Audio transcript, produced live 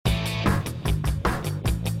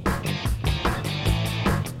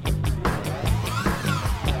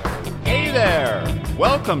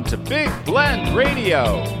Welcome to Big Blend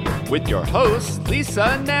Radio with your hosts, Lisa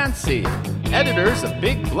and Nancy, editors of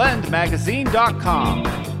BigBlendMagazine.com.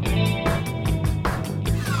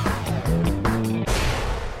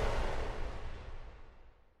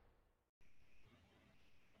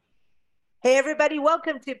 Hey everybody,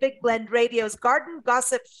 welcome to Big Blend Radio's Garden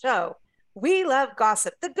Gossip Show. We love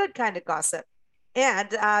gossip, the good kind of gossip. And,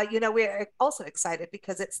 we're also excited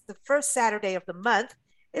because it's the first Saturday of the month.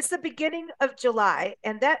 It's the beginning of July,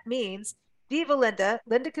 and that means Diva Linda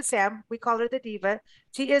Kazam, we call her the Diva.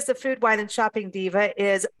 She is the food, wine, and shopping diva,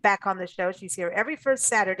 is back on the show. She's here every first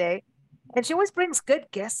Saturday, and she always brings good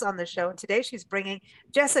guests on the show. And today she's bringing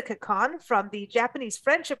Jessica Kahn from the Japanese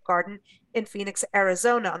Friendship Garden in Phoenix,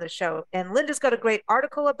 Arizona on the show. And Linda's got a great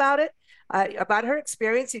article about it, about her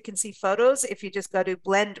experience. You can see photos if you just go to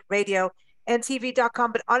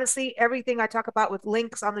blendradio.tv.com. But honestly, everything I talk about with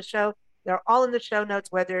links on the show, they're all in the show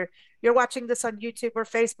notes, whether you're watching this on YouTube or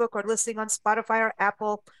Facebook or listening on Spotify or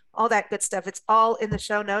Apple, all that good stuff. It's all in the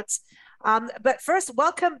show notes. But first,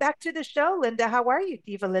 welcome back to the show, Linda. How are you,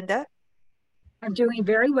 Diva Linda? I'm doing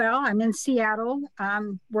very well. I'm in Seattle.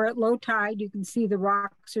 We're at low tide. You can see the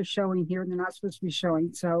rocks are showing here. They're not supposed to be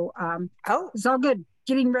showing. So It's all good.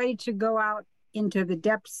 Getting ready to go out into the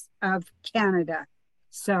depths of Canada.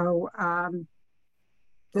 So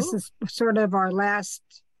this is sort of our last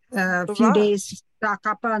few days, stock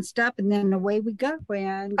up on stuff, and then away we go.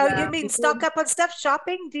 And you mean stock up on stuff?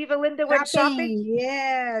 Shopping? Diva Linda went shopping?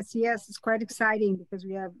 Yes. It's quite exciting because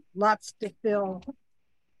we have lots to fill.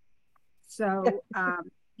 So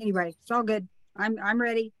anyway, it's all good. I'm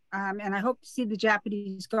ready. And I hope to see the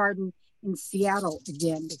Japanese garden in Seattle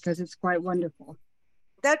again because it's quite wonderful.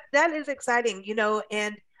 That is exciting,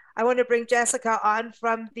 and I want to bring Jessica on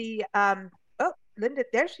from the Linda,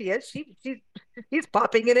 there she is. She's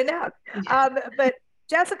popping in and out. But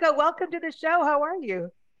Jessica, welcome to the show. How are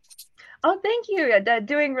you? Oh, thank you.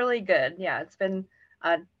 Doing really good. Yeah, it's been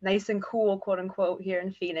nice and cool, quote unquote, here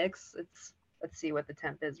in Phoenix. Let's see what the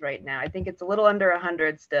temp is right now. I think it's a little under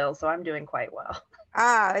 100 still, so I'm doing quite well.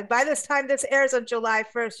 And by this time this airs on July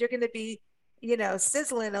 1st, you're going to be,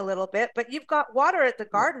 sizzling a little bit, but you've got water at the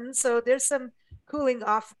garden, so there's some cooling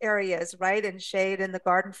off areas, right? And shade in the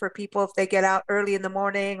garden for people if they get out early in the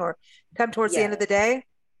morning or come towards the end of the day.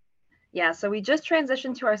 Yeah, so we just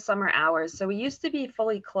transitioned to our summer hours. So we used to be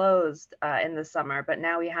fully closed in the summer, but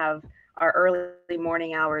now we have our early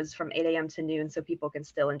morning hours from 8 a.m. to noon so people can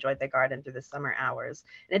still enjoy the garden through the summer hours.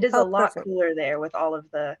 And it is a lot cooler there with all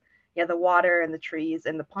of the water and the trees,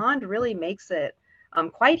 and the pond really makes it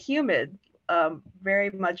quite humid, very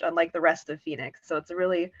much unlike the rest of Phoenix. So it's a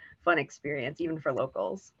really fun experience, even for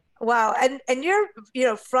locals. Wow. And you're,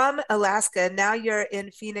 from Alaska, now you're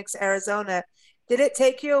in Phoenix, Arizona. Did it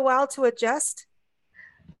take you a while to adjust?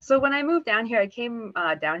 So when I moved down here, I came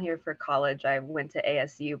down here for college. I went to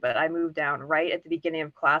ASU, but I moved down right at the beginning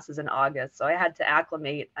of classes in August. So I had to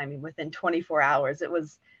acclimate, within 24 hours. It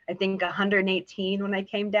was, I think, 118 when I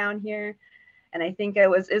came down here. And I think it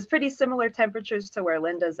was pretty similar temperatures to where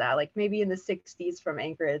Linda's at, like maybe in the 60s from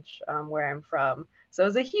Anchorage, where I'm from. So it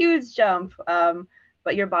was a huge jump,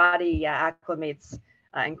 but your body acclimates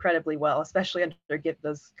incredibly well, especially under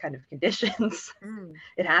those kind of conditions.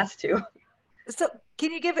 It has to. So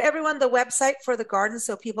can you give everyone the website for the garden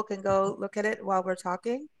so people can go look at it while we're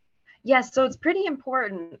talking? Yes, so it's pretty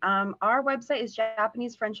important. Our website is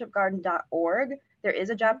JapaneseFriendshipGarden.org. There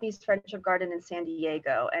is a Japanese Friendship Garden in San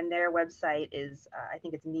Diego, and their website is, I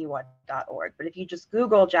think it's niwa.org. But if you just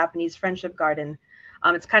Google Japanese Friendship Garden,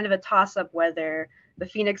 it's kind of a toss-up whether the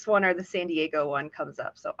Phoenix one or the San Diego one comes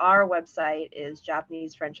up. So our website is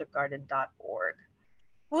JapaneseFriendshipGarden.org.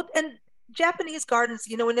 Well, and Japanese gardens,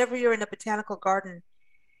 whenever you're in a botanical garden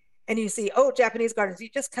and you see, Japanese gardens, you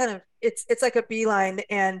just kind of, it's like a beeline.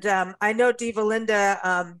 And I know Diva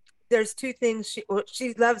Linda, there's two things.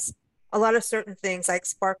 She loves a lot of certain things like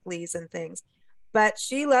sparklies and things, but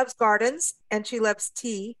she loves gardens and she loves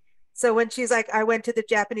tea. So when she's like, I went to the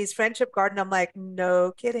Japanese Friendship Garden, I'm like,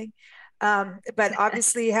 no kidding. But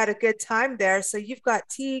obviously you had a good time there. So you've got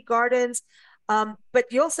tea gardens,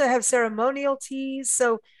 but you also have ceremonial teas.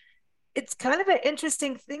 So it's kind of an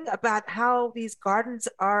interesting thing about how these gardens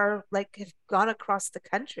are have gone across the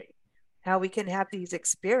country, how we can have these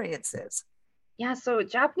experiences. Yeah, so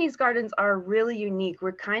Japanese gardens are really unique.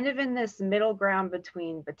 We're kind of in this middle ground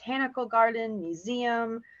between botanical garden,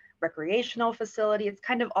 museum, recreational facility. It's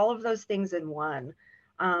kind of all of those things in one.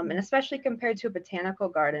 And especially compared to a botanical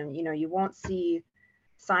garden, you won't see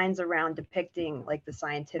signs around depicting like the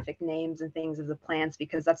scientific names and things of the plants,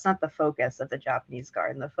 because that's not the focus of the Japanese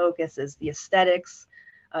garden. The focus is the aesthetics,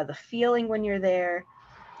 the feeling when you're there.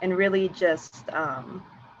 and really just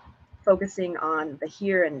focusing on the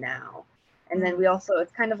here and now. And then we also,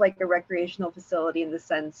 it's kind of like a recreational facility in the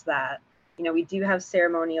sense that, you know, we do have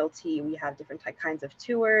ceremonial tea, we have different kinds of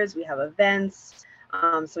tours, we have events,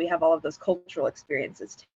 so we have all of those cultural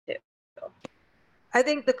experiences too. I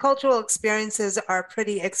think the cultural experiences are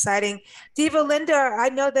pretty exciting. Diva Linda, I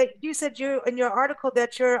know that you said in your article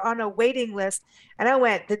that you're on a waiting list, and I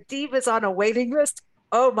went, the Diva's on a waiting list?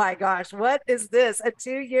 Oh my gosh, what is this? A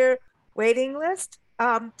 2-year waiting list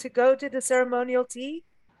to go to the ceremonial tea?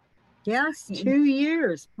 Yes, 2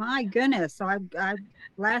 years. My goodness. So I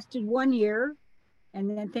lasted 1 year,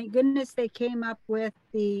 and then thank goodness they came up with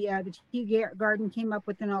the tea garden came up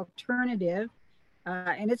with an alternative,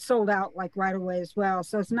 and it sold out like right away as well.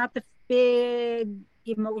 So it's not the big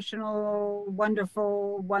emotional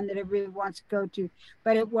wonderful one that everybody wants to go to,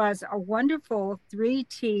 but it was a wonderful 3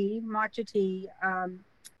 tea matcha tea,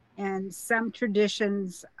 and some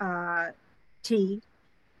traditions tea,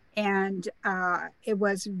 and it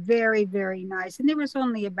was very, very nice. And there was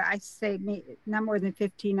only about, I say, not more than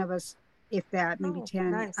 15 of us, if that, maybe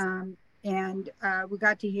 10. Nice. And we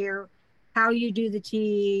got to hear how you do the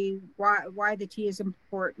tea, why the tea is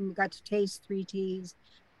important. We got to taste 3 teas,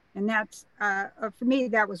 and that's for me,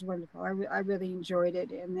 that was wonderful. I really enjoyed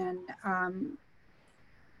it. And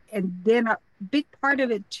then a big part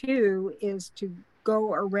of it too is to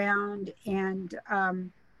go around and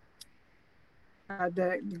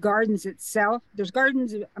the gardens itself. There's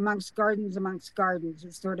gardens amongst gardens amongst gardens.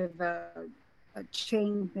 It's sort of a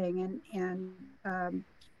chain thing, and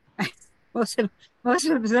most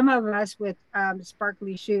of some of us with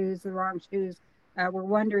sparkly shoes, the wrong shoes, were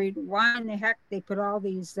wondering why in the heck they put all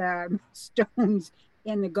these stones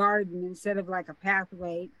in the garden instead of like a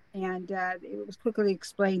pathway. And it was quickly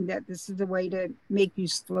explained that this is the way to make you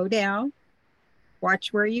slow down,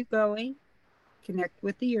 watch where you're going, connect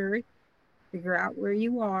with the earth, figure out where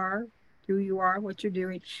you are, who you are, what you're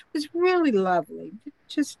doing. It was really lovely.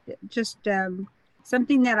 Just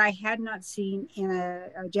something that I had not seen in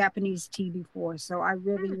a Japanese tea before. So I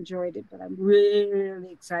really enjoyed it, but I'm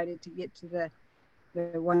really excited to get to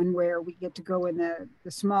the one where we get to go in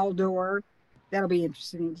the small door. That'll be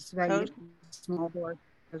interesting to see if I can get the small door,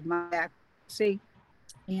 because my back, see.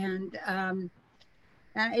 And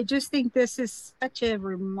I just think this is such a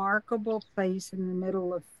remarkable place in the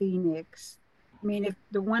middle of Phoenix. I mean, if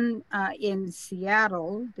the one in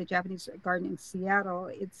Seattle, the Japanese garden in Seattle,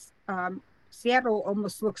 it's Seattle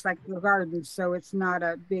almost looks like the garden, so it's not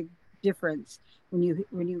a big difference when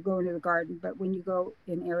you go into the garden. But when you go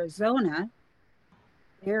in Arizona,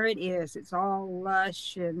 there it is. It's all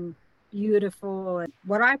lush and beautiful. And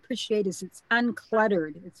what I appreciate is it's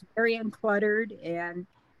uncluttered. It's very uncluttered, and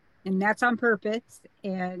that's on purpose.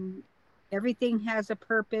 And everything has a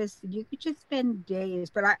purpose. You could just spend days.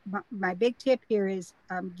 But my big tip here is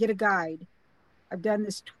get a guide. I've done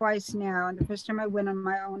this twice now, and the first time I went on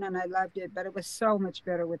my own and I loved it, but it was so much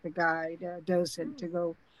better with a guide, a docent, to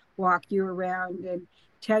go walk you around and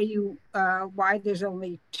tell you why there's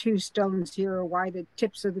only 2 stones here, or why the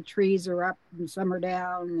tips of the trees are up and some are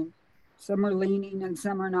down, and some are leaning and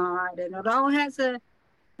some are not. And it all has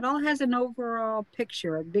an overall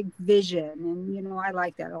picture, a big vision. And, you know, I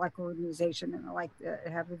like that. I like organization, and I like to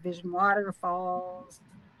have a vision. Waterfalls.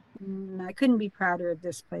 And I couldn't be prouder of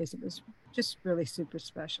this place. It was just really super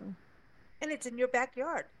special. And it's in your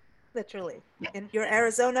backyard, literally, in your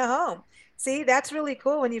Arizona home. See, that's really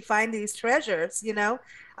cool when you find these treasures, you know.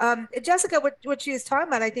 Jessica, what she was talking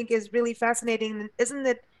about, I think, is really fascinating, isn't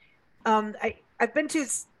it? I've been to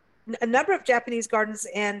a number of Japanese gardens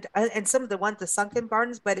and some of the sunken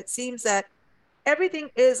gardens, but it seems that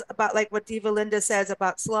everything is about, like what Diva Linda says,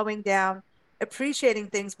 about slowing down, appreciating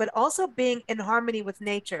things, but also being in harmony with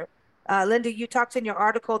nature. Linda, you talked in your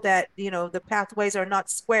article that, you know, the pathways are not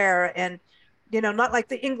square, and, you know, not like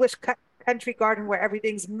the English country garden where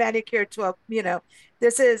everything's manicured to a, you know,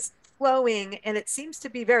 this is flowing, and it seems to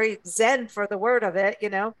be very Zen, for the word of it, you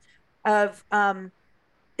know, of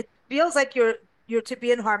it feels like you're to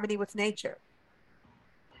be in harmony with nature.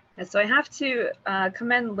 And so I have to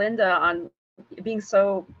commend Linda on being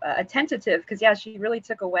so attentive, because yeah, she really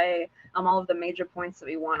took away all of the major points that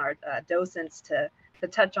we want our docents to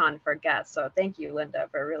touch on for guests. So thank you, Linda,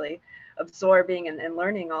 for really absorbing and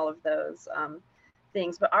learning all of those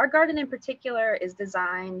things. But our garden in particular is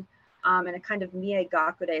designed in a kind of Mie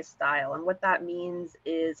Gakude style. And what that means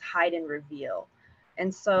is hide and reveal.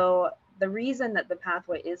 And so the reason that the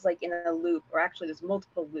pathway is like in a loop, or actually there's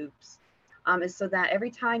multiple loops, is so that every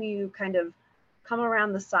time you kind of come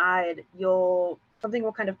around the side, you'll something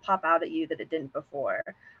will kind of pop out at you that it didn't before.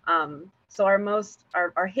 So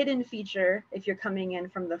our hidden feature, if you're coming in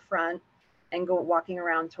from the front and walking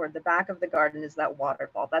around toward the back of the garden, is that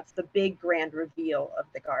waterfall. That's the big grand reveal of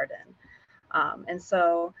the garden. And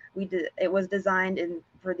so it was designed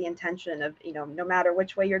for the intention of, no matter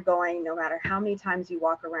which way you're going, no matter how many times you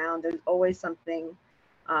walk around, there's always something,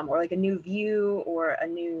 or like a new view or a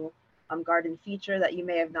new garden feature that you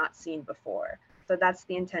may have not seen before. So that's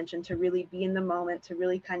the intention, to really be in the moment, to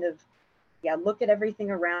really kind of, look at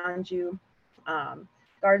everything around you.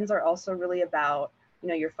 Gardens are also really about,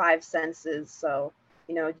 your five senses. So,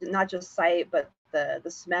 not just sight, but the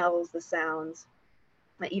smells, the sounds,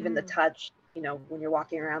 even the touch, when you're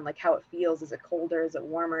walking around, like how it feels. Is it colder? Is it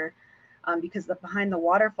warmer? Because behind the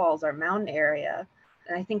waterfalls are mountain area.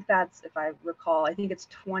 And I think that's, if I recall, I think it's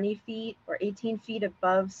 20 feet or 18 feet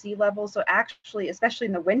above sea level. So actually, especially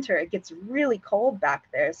in the winter, it gets really cold back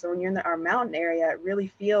there. So when you're in our mountain area, it really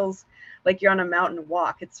feels like you're on a mountain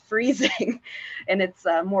walk. It's freezing and it's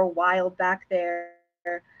more wild back there.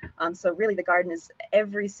 So really the garden is,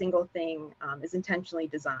 every single thing is intentionally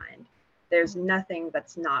designed. There's nothing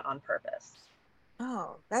that's not on purpose.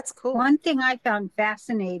 Oh, that's cool. One thing I found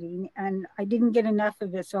fascinating, and I didn't get enough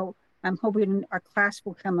of it, so I'm hoping our class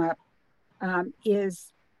will come up,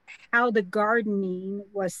 is how the gardening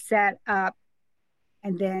was set up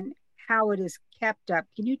and then how it is kept up.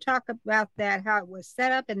 Can you talk about that, how it was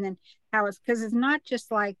set up, and then how it's, because it's not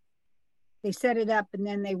just like they set it up and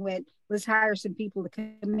then they went, let's hire some people to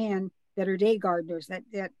come in that are day gardeners, that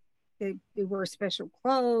they wear special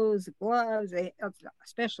clothes, gloves, they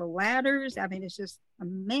special ladders. I mean, it's just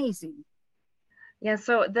amazing. Yeah,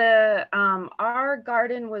 so our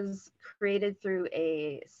garden was created through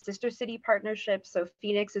a sister city partnership. So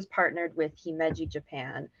Phoenix is partnered with Himeji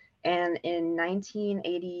Japan, and in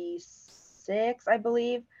 1986, I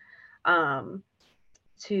believe,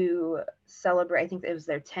 to celebrate, I think it was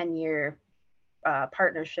their 10-year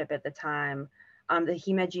partnership at the time, the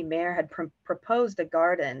Himeji mayor had proposed a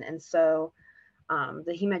garden, and so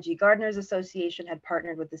the Himeji Gardeners Association had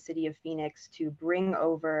partnered with the city of Phoenix to bring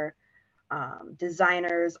over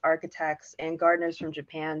designers, architects, and gardeners from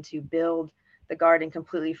Japan to build the garden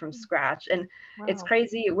completely from scratch. And wow, it's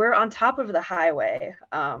crazy. We're on top of the highway.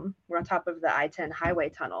 We're on top of the I-10 highway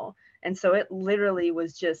tunnel. And so it literally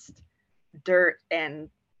was just dirt and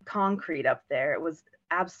concrete up there. It was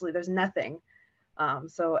absolutely, there's nothing.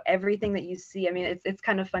 So everything that you see, I mean, it's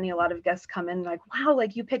kind of funny. A lot of guests come in like, wow,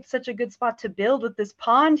 like you picked such a good spot to build with this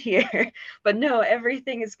pond here. But no,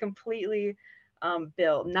 everything is completely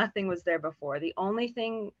built. Nothing was there before. The only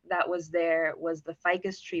thing that was there was the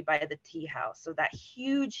ficus tree by the tea house. So that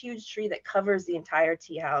huge tree that covers the entire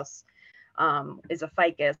tea house is a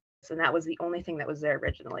ficus, and that was the only thing that was there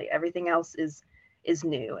originally. Everything else is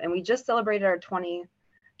new. And we just celebrated our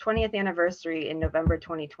 20th anniversary in November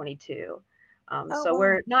 2022. So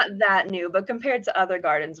we're not that new, but compared to other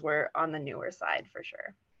gardens, we're on the newer side for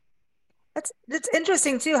sure. That's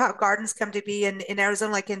interesting too, how gardens come to be in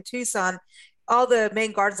Arizona, like in Tucson. All the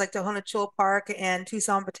main gardens like Tohono Chul Park and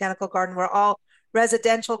Tucson Botanical Garden were all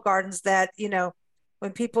residential gardens that,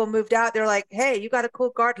 when people moved out, they're like, hey, you got a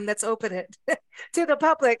cool garden, let's open it to the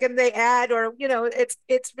public. And they add, or,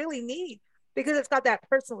 it's really neat because it's got that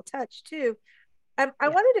personal touch too. I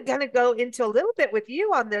wanted to kind of go into a little bit with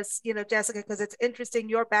you on this, Jessica, because it's interesting,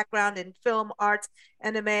 your background in film, arts,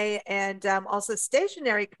 anime, and also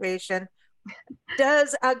stationery creation.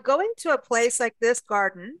 Does going to a place like this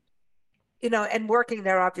garden, and working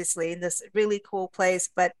there, obviously, in this really cool place,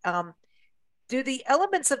 but do the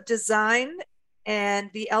elements of design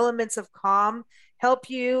and the elements of calm help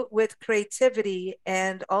you with creativity,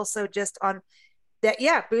 and also just on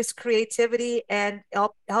that, boost creativity and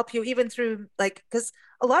help you even through, like, because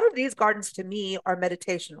a lot of these gardens to me are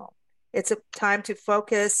meditational. It's a time to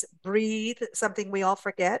focus, breathe, something we all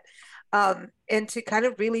forget, and to kind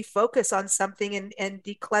of really focus on something and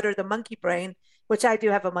declutter the monkey brain, which I do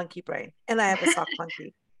have a monkey brain, and I have a sock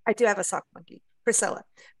monkey. I do have a sock monkey, Priscilla.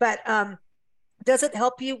 But does it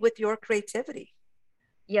help you with your creativity?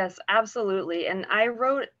 Yes, absolutely. And I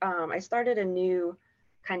started a new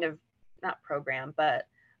kind of, not program, but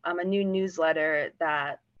a new newsletter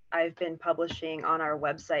that I've been publishing on our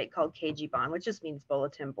website called Keijiban, which just means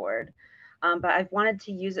bulletin board. But I've wanted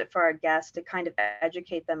to use it for our guests to kind of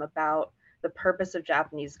educate them about the purpose of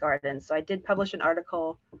Japanese gardens. So I did publish an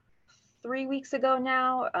article 3 weeks ago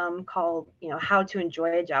now called, How to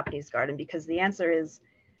Enjoy a Japanese Garden, because the answer is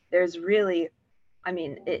there's really,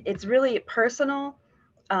 it's really personal.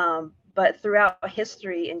 But throughout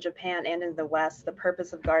history in Japan and in the West, the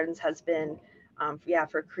purpose of gardens has been,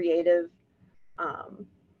 for creative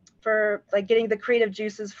for like getting the creative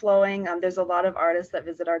juices flowing. There's a lot of artists that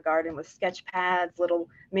visit our garden with sketch pads, little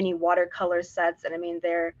mini watercolor sets. And I mean,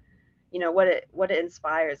 they're, you know, what it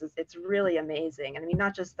inspires is it's really amazing. And I mean,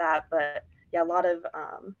 not just that, but yeah, a lot of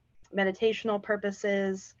meditational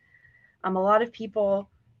purposes. A lot of people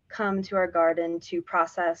come to our garden to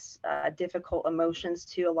process difficult emotions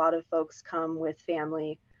too. A lot of folks come with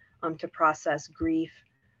family to process grief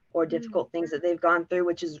or difficult things that they've gone through,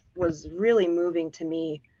 which was really moving to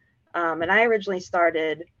me. And I originally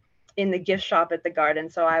started in the gift shop at the garden.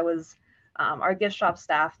 So I was, our gift shop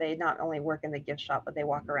staff, they not only work in the gift shop, but they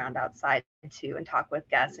walk around outside too and talk with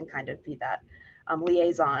guests and kind of be that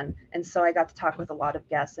liaison. And so I got to talk with a lot of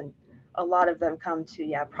guests, and a lot of them come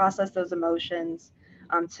to, process those emotions.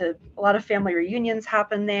 To a lot of family reunions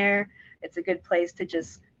happen there. It's a good place to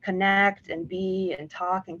just connect and be and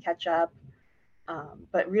talk and catch up.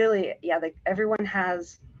 But really, everyone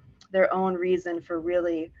has their own reason for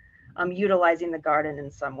really utilizing the garden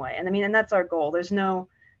in some way. And I mean, and that's our goal. There's no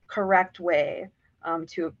correct way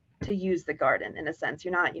to use the garden in a sense.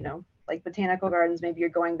 You're not, you know, like botanical gardens, maybe you're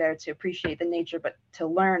going there to appreciate the nature, but to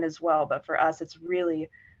learn as well. But for us, it's really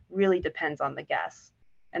depends on the guests,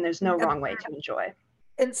 and there's no wrong way to enjoy.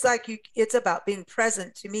 It's like it's about being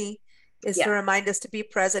present to me, is to remind us to be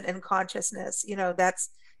present in consciousness. You know, that's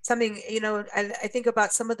something, you know, I think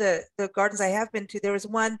about some of the gardens I have been to. There was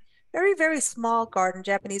one very, very small garden,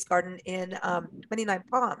 Japanese garden in 29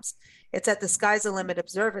 Palms. It's at the Sky's the Limit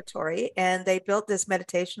Observatory, and they built this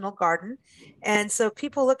meditational garden. And so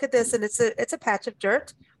people look at this, and it's a patch of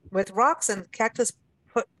dirt with rocks and cactus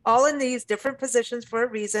put all in these different positions for a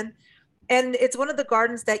reason. And it's one of the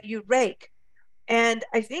gardens that you rake. And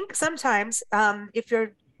I think sometimes if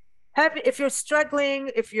you're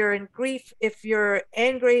struggling, if you're in grief, if you're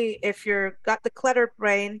angry, if you're got the cluttered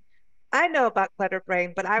brain, I know about cluttered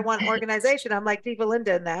brain, but I want organization. I'm like Diva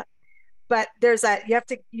Linda in that. But there's that,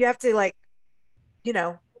 you have to like, you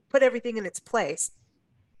know, put everything in its place.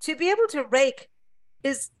 To be able to rake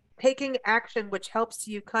is taking action, which helps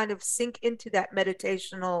you kind of sink into that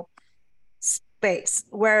meditational space.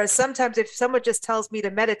 Whereas sometimes if someone just tells me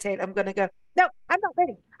to meditate, I'm going to go, no, I'm not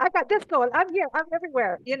ready. I got this going. I'm here. I'm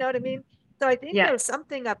everywhere. You know what I mean? So I think there's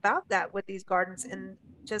something about that with these gardens and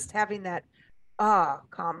just having that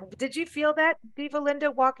calm. Did you feel that, Diva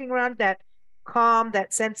Linda, walking around, that calm,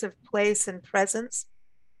 that sense of place and presence?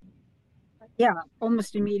 Yeah,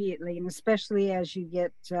 almost immediately. And especially as you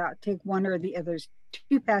get, take one or the others,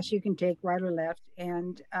 two paths you can take, right or left.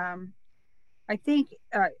 And I think,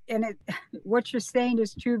 what you're saying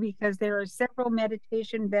is true, because there are several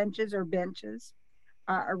meditation benches around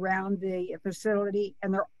the facility,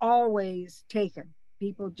 and they're always taken.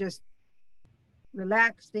 People just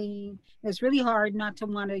relaxing. It's really hard not to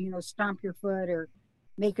want to, you know, stomp your foot or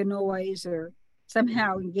make a noise or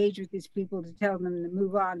somehow engage with these people to tell them to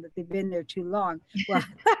move on, that they've been there too long. Well,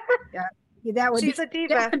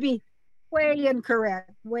 that would be way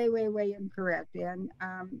incorrect, way incorrect. And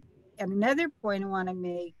another point I want to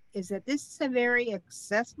make is that this is a very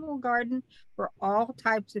accessible garden for all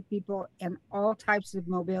types of people and all types of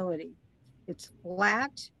mobility. It's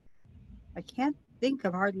flat. I can't think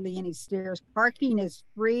of hardly any stairs. Parking is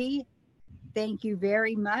free. Thank you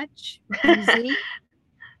very much. Easy.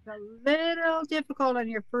 It's a little difficult on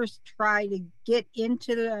your first try to get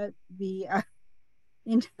into the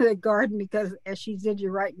garden, because as she said,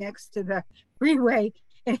 you're right next to the freeway,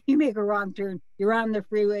 and if you make a wrong turn, you're on the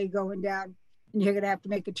freeway going down, and you're gonna have to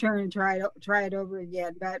make a turn and try it over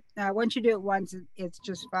again. But once you do it once, it's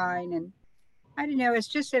just fine. And I don't know, it's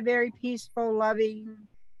just a very peaceful, loving,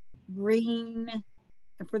 green.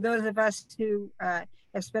 And for those of us who have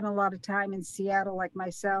spent a lot of time in Seattle, like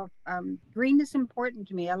myself, green is important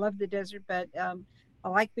to me. I love the desert, but I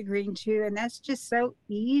like the green too. And that's just so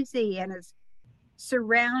easy, and it's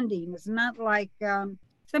surrounding. It's not like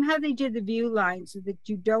somehow they did the view line so that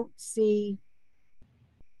you don't see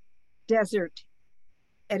desert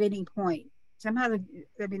at any point. Somehow,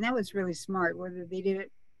 that was really smart, whether they did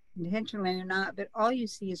it intentionally or not. But all you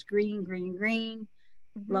see is green, green, green,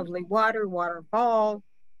 lovely waterfall.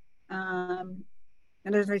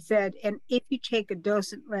 And as I said, and if you take a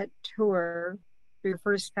docent led tour for your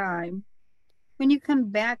first time, when you come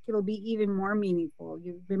back, it'll be even more meaningful.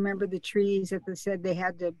 You remember the trees that they said they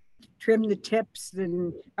had to trim the tips,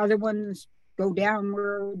 and other ones go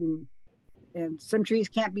downward, and some trees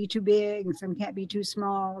can't be too big and some can't be too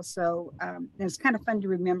small. So it's kind of fun to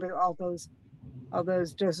remember all those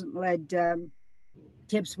docent led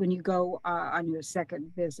tips when you go on your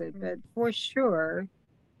second visit. But for sure,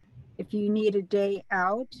 if you need a day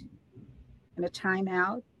out and a time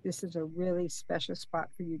out, this is a really special spot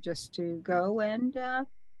for you just to go and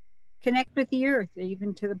connect with the earth,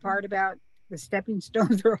 even to the part about the stepping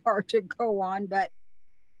stones are hard to go on, but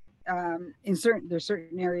there's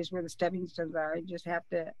certain areas where the stepping stones are. I just have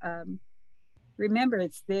to remember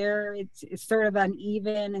it's there. It's sort of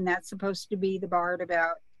uneven, and that's supposed to be the part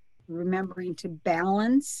about remembering to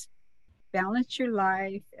balance your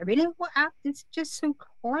life. I mean, it's just so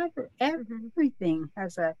clever. Everything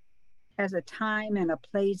has a time and a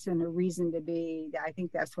place and a reason to be. I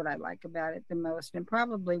think that's what I like about it the most, and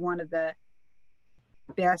probably one of the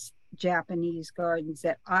best Japanese gardens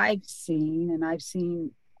that I've seen, and I've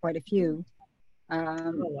seen quite a few.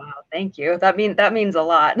 Oh, wow, thank you. That means a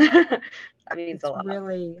lot. That means a lot.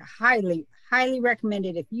 Really highly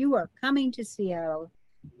recommended. If you are coming to Seattle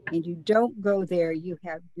and you don't go there, you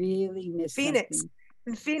have really missed Phoenix. something.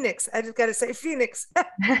 In Phoenix, I just got to say Phoenix.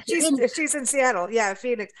 she's in Seattle. Yeah,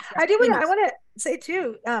 Phoenix. Yeah, I want to say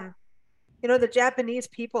too. The Japanese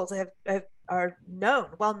peoples are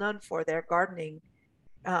well known for their gardening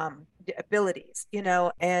abilities.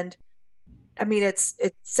 And I mean it's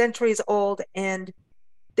centuries old, and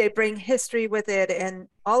they bring history with it, and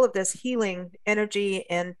all of this healing energy.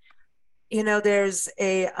 And there's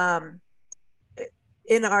a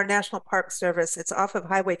in our National Park Service, it's off of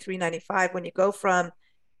Highway 395 when you go from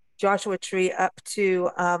Joshua Tree up to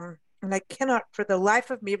and I cannot for the life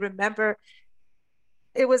of me remember,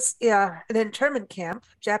 it was an internment camp,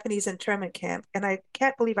 Japanese internment camp, and I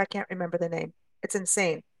can't believe I can't remember the name. It's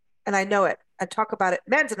insane, and I know it. I talk about it.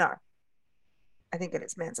 Manzanar, I think it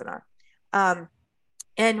is Manzanar.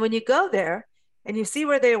 And when you go there and you see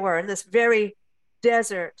where they were in this very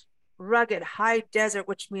desert, rugged, high desert,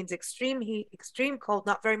 which means extreme heat, extreme cold,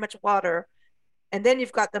 not very much water. And then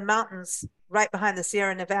you've got the mountains right behind the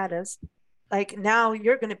Sierra Nevadas. Like now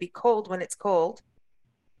you're going to be cold when it's cold.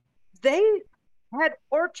 They had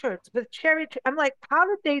orchards with cherry trees. I'm like, how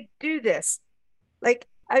did they do this? Like,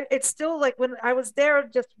 it's still like when I was there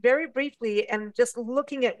just very briefly and just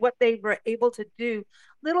looking at what they were able to do,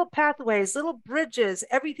 little pathways, little bridges,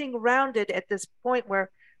 everything rounded at this point where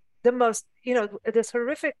the most, this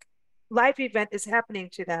horrific life event is happening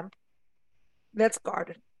to them. Let's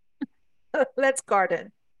garden. Let's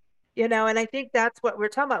garden. And I think that's what we're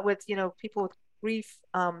talking about with, people with grief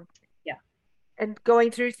and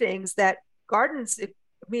going through things, that gardens, it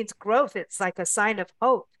means growth. It's like a sign of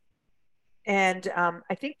hope. And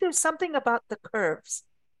I think there's something about the curves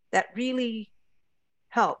that really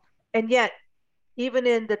help. And yet, even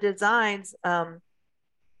in the designs,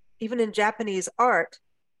 even in Japanese art,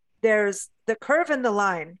 there's the curve and the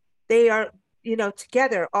line. They are,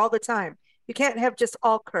 together all the time. You can't have just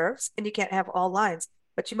all curves and you can't have all lines,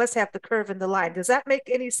 but you must have the curve and the line. Does that make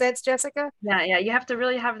any sense, Jessica? Yeah. You have to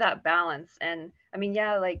really have that balance. And I mean,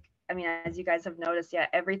 as you guys have noticed,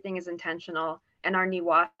 everything is intentional. And our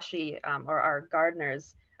niwashi, or our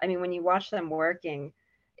gardeners, I mean, when you watch them working,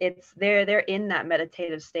 they're in that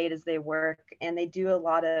meditative state as they work, and they do a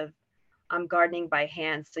lot of gardening by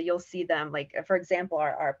hand. So you'll see them, like, for example,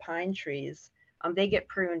 our pine trees, they get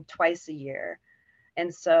pruned twice a year.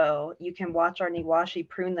 And so you can watch our niwashi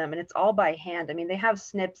prune them, and it's all by hand. I mean, they have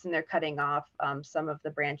snips and they're cutting off some of the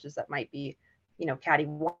branches that might be,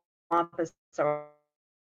 cattywampus or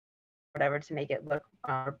whatever to make it look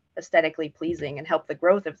aesthetically pleasing and help the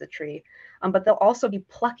growth of the tree. But they'll also be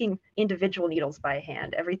plucking individual needles by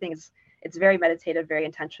hand. It's very meditative, very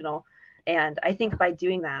intentional. And I think by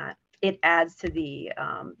doing that, it adds to the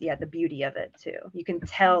beauty of it too. You can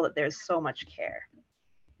tell that there's so much care.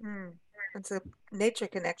 It's a nature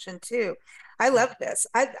connection too. I love this.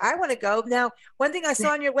 I want to go. Now, one thing I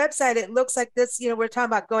saw on your website, it looks like this, we're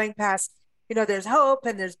talking about going past, there's hope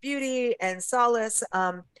and there's beauty and solace.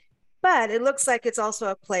 But it looks like it's also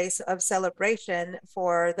a place of celebration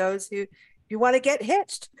for those who you want to get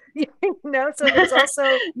hitched, so there's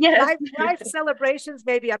also life celebrations,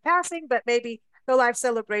 maybe a passing, but maybe the life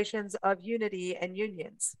celebrations of unity and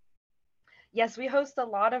unions. Yes, we host a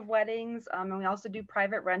lot of weddings, and we also do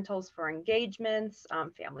private rentals for engagements,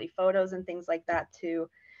 family photos and things like that too.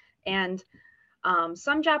 And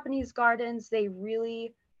some Japanese gardens, they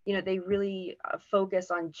really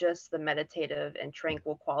focus on just the meditative and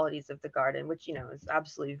tranquil qualities of the garden, which, is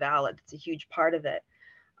absolutely valid. It's a huge part of it.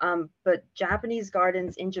 But Japanese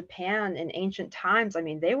gardens in Japan in ancient times, I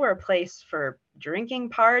mean, they were a place for drinking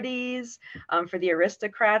parties, for the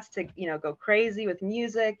aristocrats to, go crazy with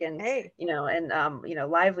music and,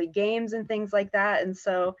 lively games and things like that. And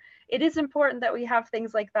so it is important that we have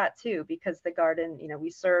things like that too, because the garden, we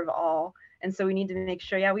serve all. And so we need to make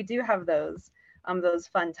sure, we do have those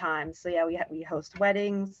fun times. So we host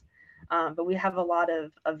weddings, but we have a lot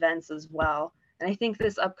of events as well. And I think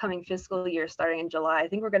this upcoming fiscal year, starting in July, I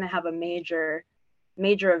think we're going to have a major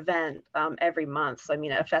major event every month. So I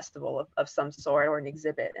mean, a festival of some sort, or an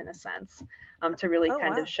exhibit in a sense, to really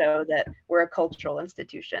kind of show that we're a cultural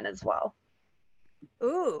institution as well.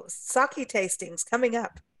 Ooh, sake tastings coming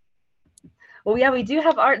up. Well, yeah, we do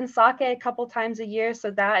have art and sake a couple times a year.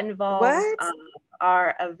 So that involves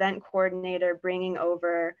our event coordinator bringing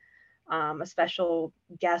over a special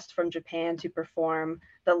guest from Japan to perform.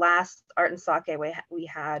 The last art and sake we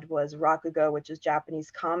had was Rakugo, which is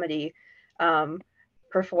Japanese comedy,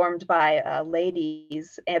 performed by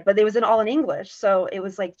ladies, but it was all in English. So it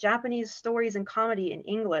was like Japanese stories and comedy in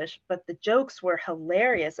English, but the jokes were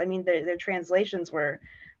hilarious. I mean, their translations were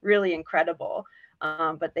really incredible.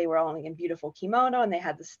 But they were all in beautiful kimono, and they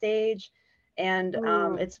had the stage, and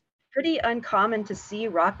it's pretty uncommon to see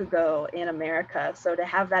Rakugo in America. So to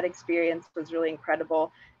have that experience was really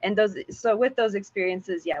incredible. And with those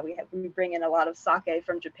experiences, yeah, we bring in a lot of sake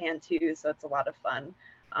from Japan too. So it's a lot of fun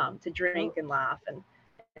to drink and laugh, and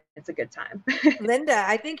it's a good time. Linda,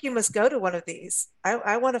 I think you must go to one of these.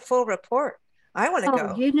 I want a full report. I want to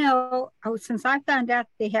go. You know, since I found out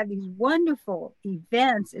they have these wonderful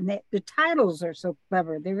events, and the titles are so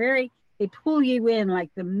clever. They pull you in,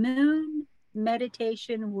 like the Moon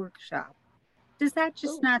Meditation Workshop. Does that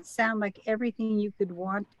just not sound like everything you could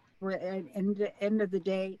want for end of the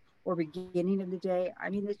day or beginning of the day? I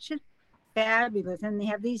mean, it's just fabulous. And they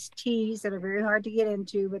have these teas that are very hard to get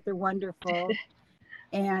into, but they're wonderful.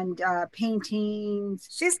 And paintings.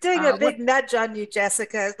 She's doing a big nudge on you,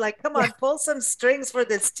 Jessica. It's like, come on, pull some strings for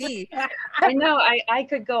this tea. I know, I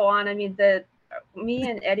could go on. I mean, me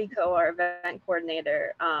and Eriko, our event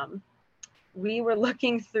coordinator, we were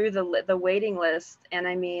looking through the waiting list, and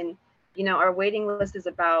I mean, you know, our waiting list is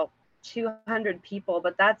about 200 people,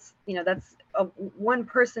 but that's one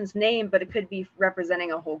person's name, but it could be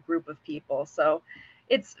representing a whole group of people. So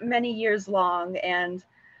it's many years long, and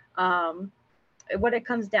what it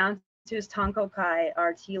comes down to is Tankokai,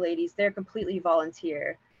 our tea ladies, they're completely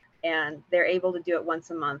volunteer, and they're able to do it once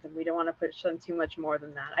a month, and we don't want to push them too much more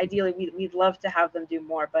than that. Ideally, we'd love to have them do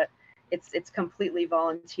more, but it's completely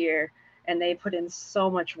volunteer, and they put in so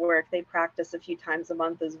much work. They practice a few times a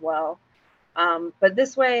month as well. But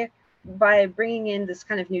this way, by bringing in this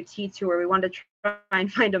kind of new tea tour, we wanted to try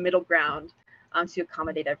and find a middle ground to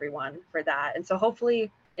accommodate everyone for that. And so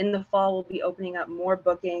hopefully, in the fall, we'll be opening up more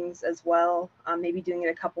bookings as well, maybe doing it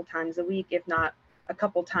a couple times a week, if not a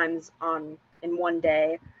couple times in one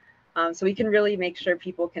day. So we can really make sure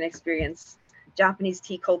people can experience Japanese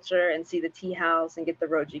tea culture and see the tea house and get the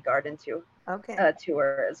Roji Garden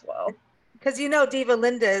tour as well. Because you know, Diva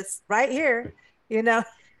Linda is right here, you know.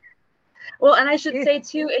 Well, and I should say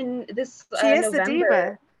too, in this she is November, the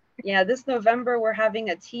diva. Yeah, this November we're having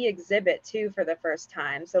a tea exhibit too for the first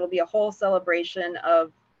time. So it'll be a whole celebration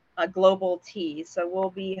of a global tea. So we'll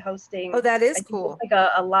be hosting. Oh, that is cool. Like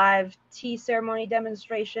a live tea ceremony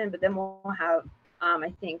demonstration, but then we'll have,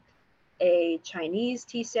 I think, a Chinese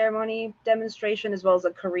tea ceremony demonstration as well as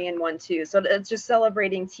a Korean one too. So it's just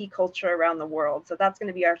celebrating tea culture around the world. So that's going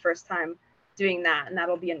to be our first time doing that, and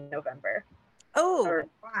that'll be in November. Oh, or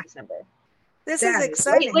December. This is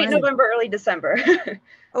exciting. Late November, early December.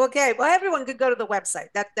 Okay, well, everyone could go to the website.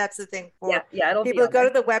 That's the thing. It'll people be go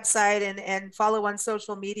to the website and follow on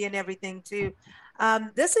social media and everything too.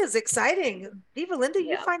 This is exciting. Diva Linda,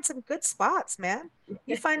 you find some good spots, man.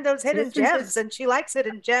 You find those hidden gems, and she likes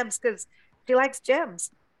hidden gems because she likes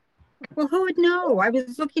gems. Well, who would know? I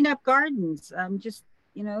was looking up gardens, just,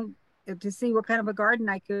 you know, to see what kind of a garden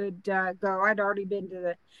I could go. I'd already been to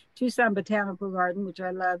the Tucson Botanical Garden, which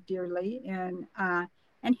I love dearly, and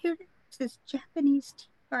here's this Japanese tea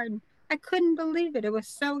garden. I couldn't believe it. It was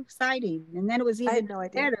so exciting, and then it was even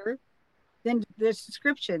better than the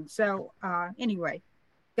description. So anyway,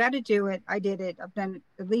 got to do it. I did it. I've done it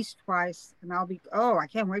at least twice, and I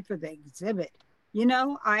can't wait for the exhibit. You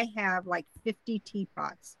know, I have like 50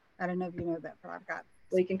 teapots. I don't know if you know that, but I've got.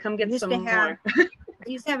 Well, you can come get some more. I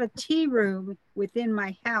used to have a tea room within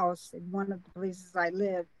my house in one of the places I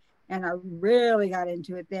live, and I really got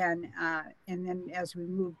into it then. And then as we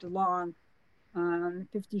moved along,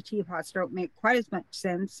 50 teapots don't make quite as much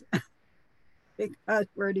sense because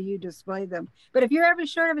where do you display them? But if you're ever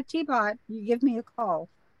short of a teapot, you give me a call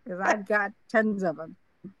because I've got tons of them.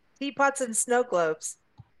 Teapots and snow globes.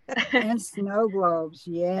 And snow globes,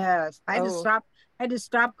 yes. I had to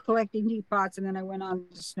stop collecting teapots, and then I went on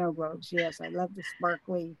to snow globes. Yes, I love the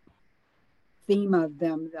sparkly theme of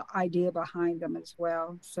them, the idea behind them as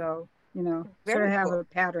well. So, you know, sort of have a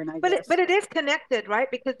pattern, I guess. But it is connected, right?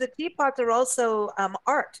 Because the teapots are also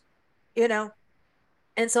art, you know,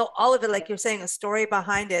 and so all of it, like you're saying, a story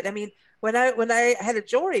behind it. I mean, when I had a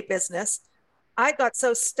jewelry business, I got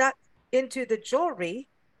so stuck into the jewelry,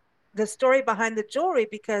 the story behind the jewelry,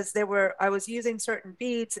 because I was using certain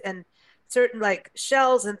beads and certain like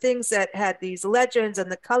shells and things that had these legends,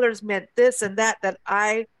 and the colors meant this and that,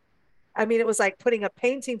 I mean, it was like putting a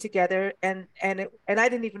painting together, and I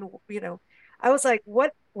didn't even, I was like,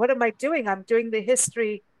 what am I doing? I'm doing the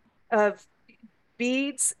history of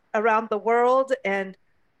beads around the world and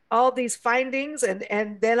all these findings,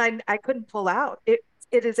 and then I couldn't pull out. It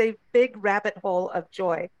is a big rabbit hole of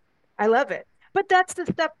joy. I love it. But that's the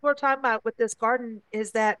stuff we're talking about with this garden,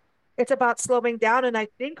 is that it's about slowing down, and I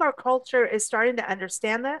think our culture is starting to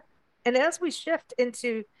understand that. And as we shift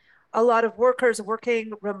into a lot of workers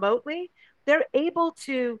working remotely, they're able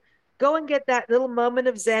to go and get that little moment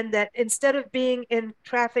of zen, that instead of being in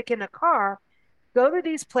traffic in a car, go to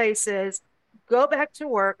these places, go back to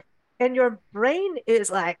work, and your brain is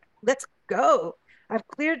like, let's go. I've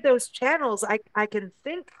cleared those channels. I can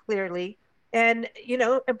think clearly. And,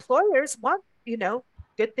 employers want,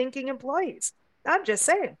 good thinking employees. I'm just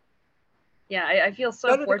saying. Yeah, I feel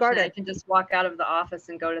so fortunate. I can just walk out of the office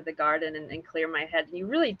and go to the garden and clear my head. And you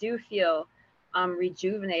really do feel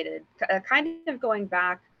rejuvenated. Kind of going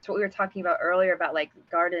back to what we were talking about earlier about like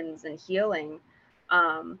gardens and healing.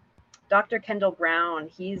 Dr. Kendall Brown,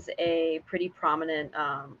 he's a pretty prominent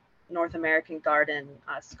North American garden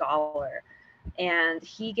scholar. And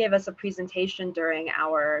he gave us a presentation during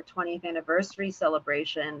our 20th anniversary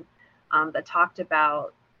celebration that talked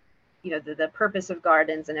about, the purpose of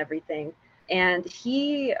gardens and everything. And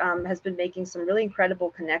he has been making some really incredible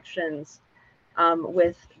connections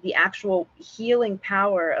with the actual healing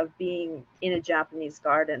power of being in a Japanese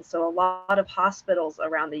garden. So a lot of hospitals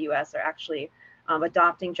around the US are actually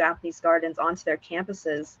adopting Japanese gardens onto their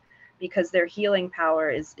campuses because their healing power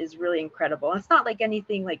is really incredible. And it's not like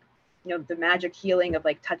anything like, the magic healing of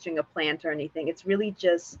like touching a plant or anything. It's really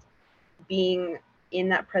just being in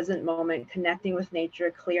that present moment, connecting with nature,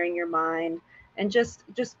 clearing your mind, and just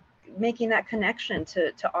making that connection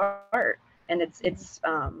to art. And it's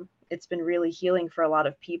been really healing for a lot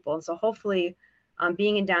of people. And so hopefully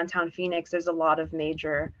being in downtown Phoenix, there's a lot of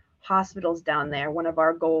major hospitals down there. One of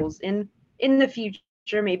our goals in the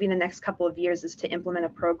future, maybe in the next couple of years, is to implement a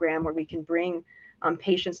program where we can bring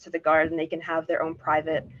patients to the garden. They can have their own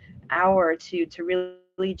private hour to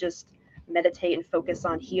really just meditate and focus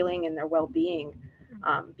on healing and their well-being,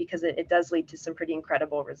 because it does lead to some pretty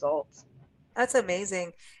incredible results. That's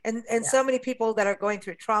amazing. And so many people that are going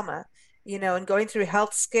through trauma, and going through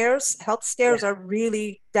health scares are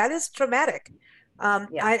really, that is traumatic.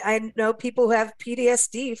 I know people who have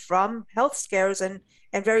PTSD from health scares, and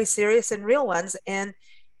very serious and real ones. And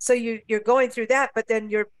so you're going through that, but then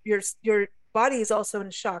your body is also in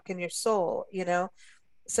shock, and your soul,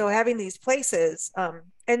 so having these places,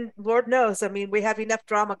 and Lord knows, I mean, we have enough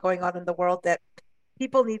drama going on in the world that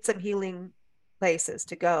people need some healing places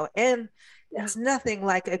to go. And there's nothing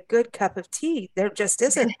like a good cup of tea. There just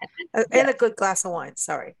isn't. And a good glass of wine.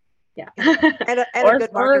 Sorry. Yeah. And a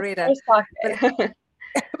good margarita.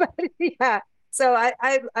 But yeah. So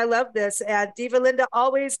I love this. And Diva Linda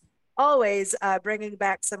always bringing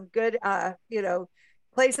back some good,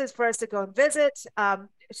 places for us to go and visit.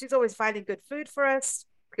 She's always finding good food for us,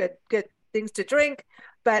 good things to drink.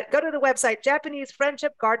 But go to the website,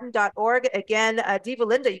 JapaneseFriendshipGarden.org. Again, Diva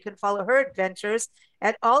Linda, you can follow her adventures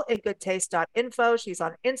at allingoodtaste.info. She's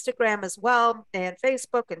on Instagram as well, and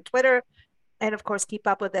Facebook and Twitter. And of course, keep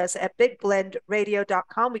up with us at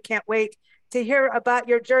bigblendradio.com. We can't wait to hear about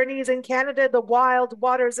your journeys in Canada, the wild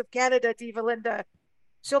waters of Canada, Diva Linda.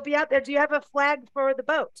 She'll be out there. Do you have a flag for the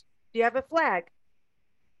boat? Do you have a flag?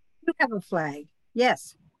 You have a flag.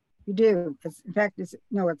 Yes. You do. In fact, it's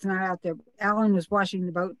not out there. Alan was washing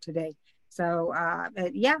the boat today. So,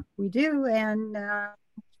 yeah, we do. And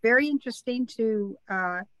it's very interesting to,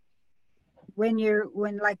 when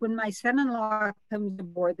my son-in-law comes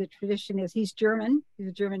aboard, the tradition is he's German. He's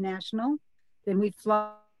a German national. Then we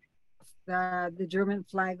fly the German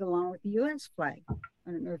flag along with the U.S. flag.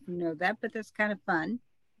 I don't know if you know that, but that's kind of fun.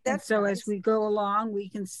 And so nice. As we go along, we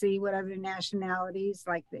can see what other nationalities,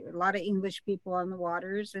 like a lot of English people on the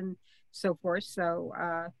waters and so forth. So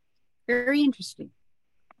very interesting.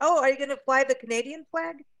 Oh, are you going to fly the Canadian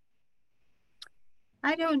flag?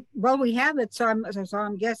 Well, we have it. So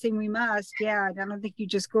I'm guessing we must. Yeah. I don't think you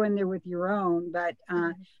just go in there with your own, but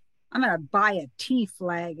I'm going to buy a tea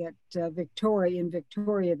flag at Victoria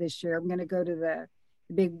this year. I'm going to go to the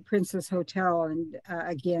big Princess Hotel, and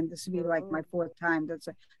again, this will be like my fourth time. That's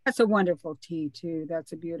a wonderful tea too.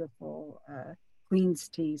 That's a beautiful Queen's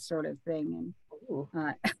tea sort of thing.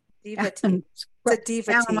 And diva tea. It's a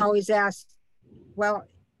diva Alan tea. Always asks, well,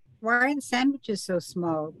 why are the sandwiches so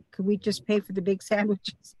small? Could we just pay for the big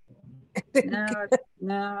sandwiches? No,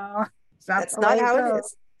 no, That's not how it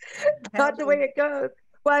is. Not the way it goes.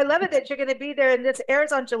 Well, I love it that you're going to be there, and this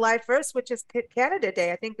airs on July 1st, which is Canada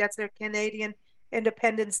Day. I think that's their Canadian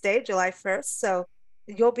Independence Day, July 1st. So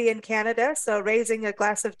you'll be in Canada, so raising a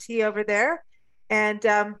glass of tea over there. And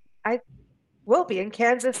I will be in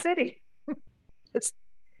Kansas City.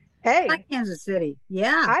 Hey. I like Kansas City.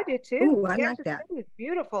 Yeah. I do too. Ooh, I Kansas like that. City is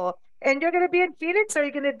beautiful. And you're going to be in Phoenix, or are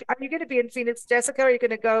you going to be in Phoenix, Jessica, or are you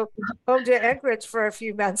going to go home to Anchorage for a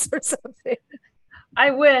few months or something? I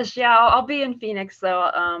wish, yeah, I'll be in Phoenix though.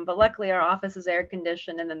 But luckily our office is air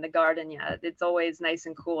conditioned, and then the garden, yeah, it's always nice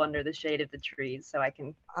and cool under the shade of the trees, so I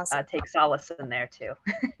can take solace in there too.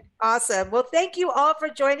 Awesome. Well, thank you all for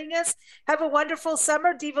joining us. Have a wonderful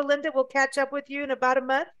summer. Diva Linda will catch up with you in about a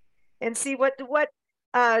month and see what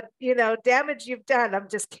damage you've done. I'm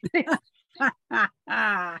just kidding.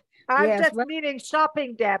 I'm meaning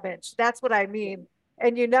shopping damage. That's what I mean.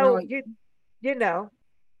 And you know.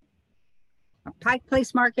 Pike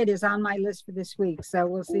Place Market is on my list for this week, so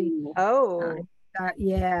we'll see. Oh,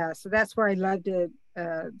 yeah. So that's where I love to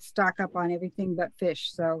stock up on everything but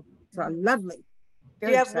fish. So lovely. Do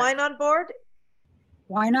you have wine on board?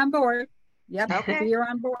 Wine on board. Yep. Okay. Beer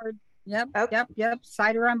on board. Yep. Okay. Yep.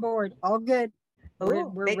 Cider on board. All good. We're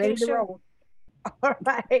ready to roll. All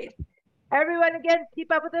right. Everyone, again,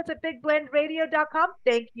 keep up with us at bigblendradio.com.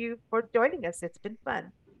 Thank you for joining us. It's been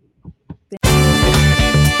fun.